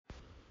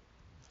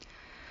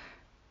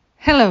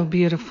Hello,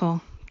 beautiful.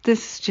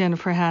 This is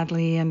Jennifer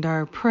Hadley, and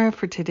our prayer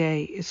for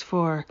today is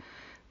for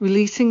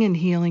releasing and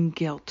healing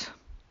guilt.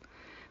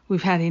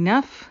 We've had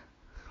enough.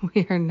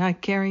 We are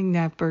not carrying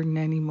that burden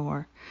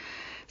anymore.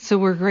 So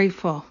we're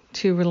grateful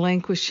to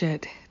relinquish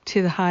it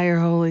to the higher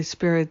Holy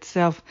Spirit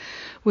self.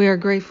 We are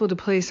grateful to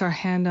place our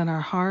hand on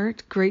our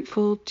heart,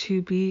 grateful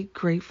to be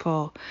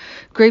grateful,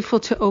 grateful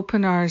to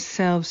open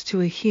ourselves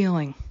to a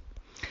healing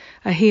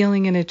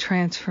and a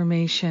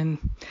transformation,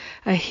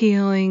 a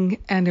healing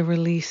and a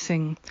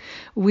releasing.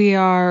 We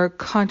are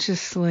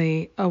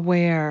consciously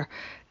aware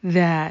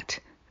that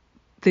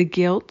the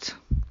guilt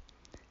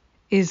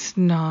is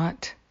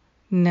not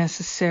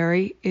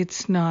necessary,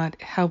 it's not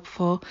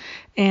helpful,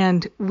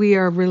 and we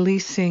are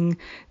releasing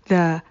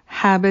the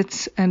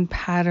habits and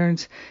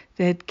patterns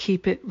that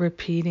keep it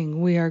repeating.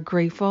 We are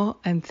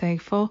grateful and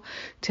thankful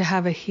to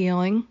have a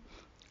healing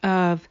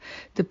of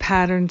the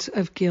patterns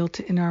of guilt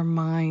in our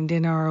mind,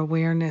 in our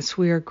awareness.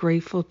 We are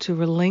grateful to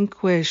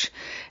relinquish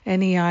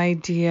any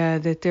idea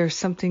that there's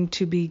something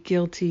to be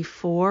guilty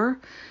for,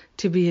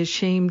 to be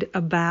ashamed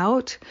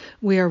about.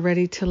 We are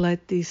ready to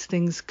let these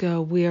things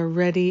go. We are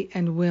ready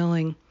and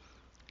willing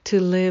to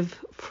live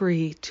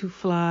free, to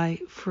fly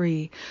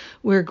free.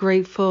 We're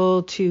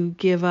grateful to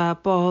give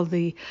up all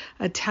the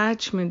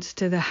attachments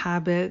to the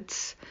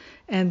habits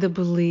and the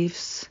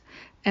beliefs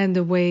and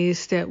the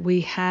ways that we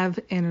have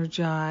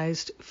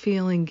energized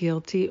feeling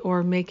guilty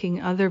or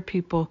making other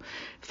people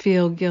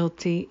feel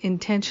guilty,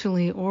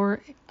 intentionally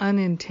or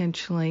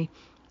unintentionally,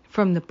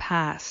 from the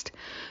past.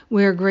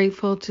 We are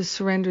grateful to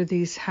surrender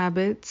these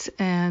habits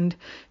and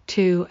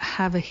to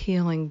have a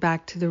healing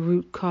back to the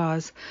root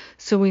cause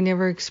so we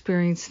never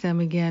experience them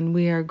again.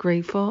 We are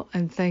grateful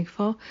and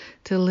thankful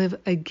to live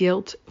a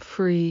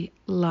guilt-free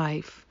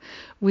life.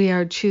 We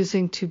are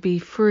choosing to be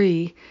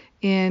free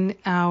in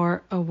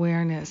our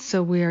awareness.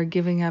 So we are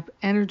giving up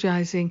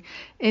energizing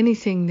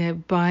anything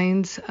that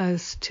binds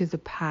us to the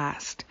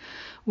past.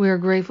 We are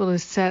grateful to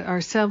set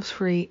ourselves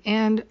free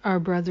and our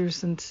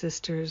brothers and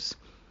sisters.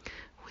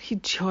 We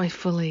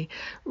joyfully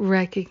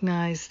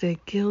recognize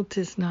that guilt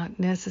is not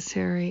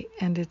necessary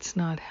and it's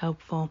not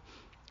helpful.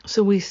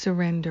 So we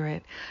surrender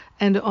it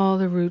and all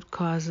the root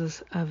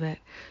causes of it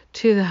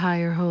to the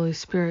higher Holy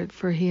Spirit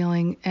for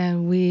healing,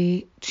 and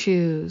we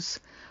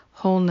choose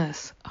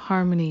wholeness,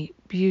 harmony,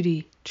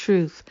 beauty,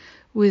 truth,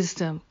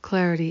 wisdom,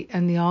 clarity,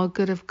 and the all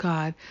good of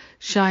God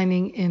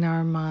shining in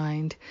our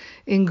mind.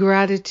 In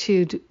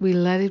gratitude, we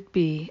let it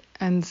be,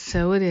 and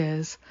so it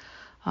is.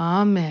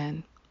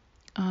 Amen.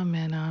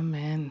 Amen.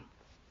 Amen.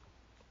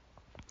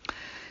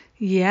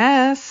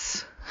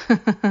 Yes.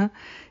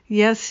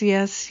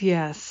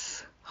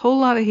 Yes. Whole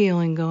lot of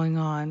healing going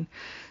on.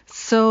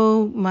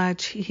 So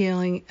much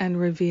healing and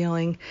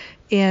revealing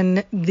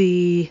in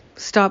the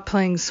Stop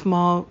Playing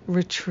Small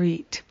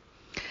retreat.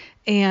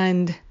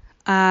 And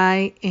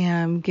I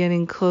am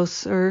getting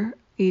closer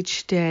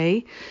each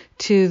day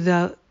to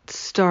the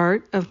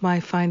start of my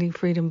Finding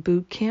Freedom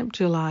Boot Camp,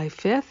 July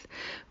 5th.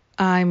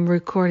 I'm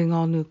recording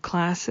all new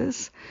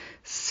classes.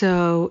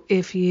 So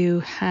if you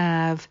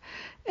have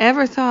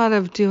ever thought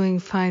of doing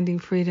Finding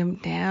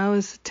Freedom, now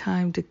is the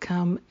time to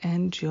come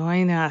and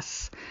join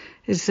us.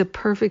 It's the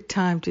perfect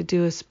time to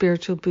do a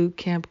spiritual boot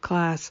camp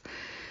class.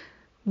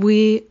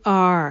 We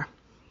are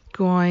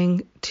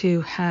going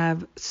to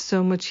have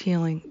so much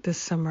healing this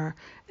summer,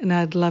 and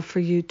I'd love for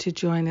you to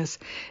join us.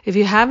 If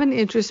you have an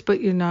interest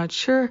but you're not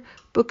sure,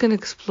 book an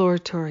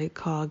exploratory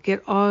call.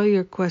 Get all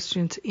your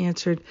questions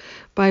answered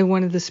by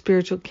one of the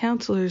spiritual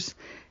counselors,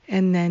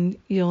 and then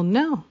you'll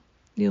know.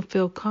 You'll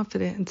feel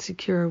confident and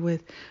secure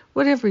with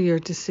whatever your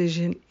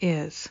decision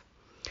is.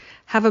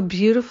 Have a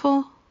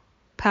beautiful,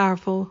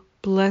 powerful,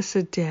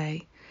 blessed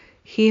day,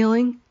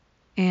 healing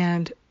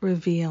and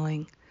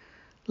revealing.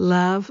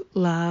 Love,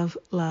 love,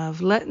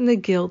 love. Letting the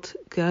guilt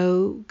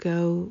go,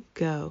 go,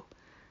 go.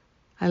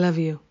 I love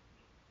you.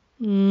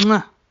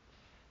 Mwah.